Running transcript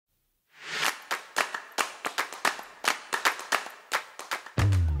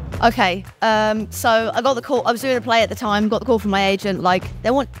Okay, so I got the call. I was doing a play at the time, got the call from my agent, like, they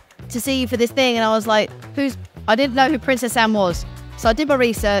want to see you for this thing. And I was like, I didn't know who Princess Anne was. So I did my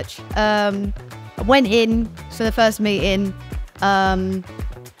research. I went in for the first meeting.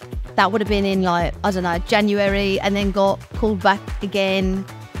 That would have been in, like, I don't know, January, and then got called back again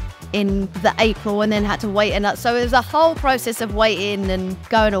in the April, and then had to wait. And so it was a whole process of waiting and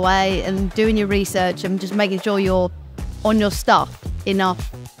going away and doing your research and just making sure you're on your stuff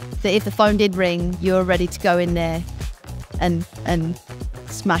enough that if the phone did ring, you were ready to go in there and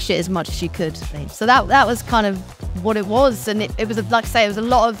smash it as much as you could. So that was kind of what it was. And it was, like I say, it was a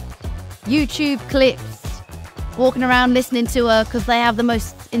lot of YouTube clips, walking around listening to her because they have the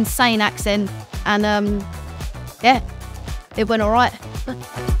most insane accent. And yeah, it went all right.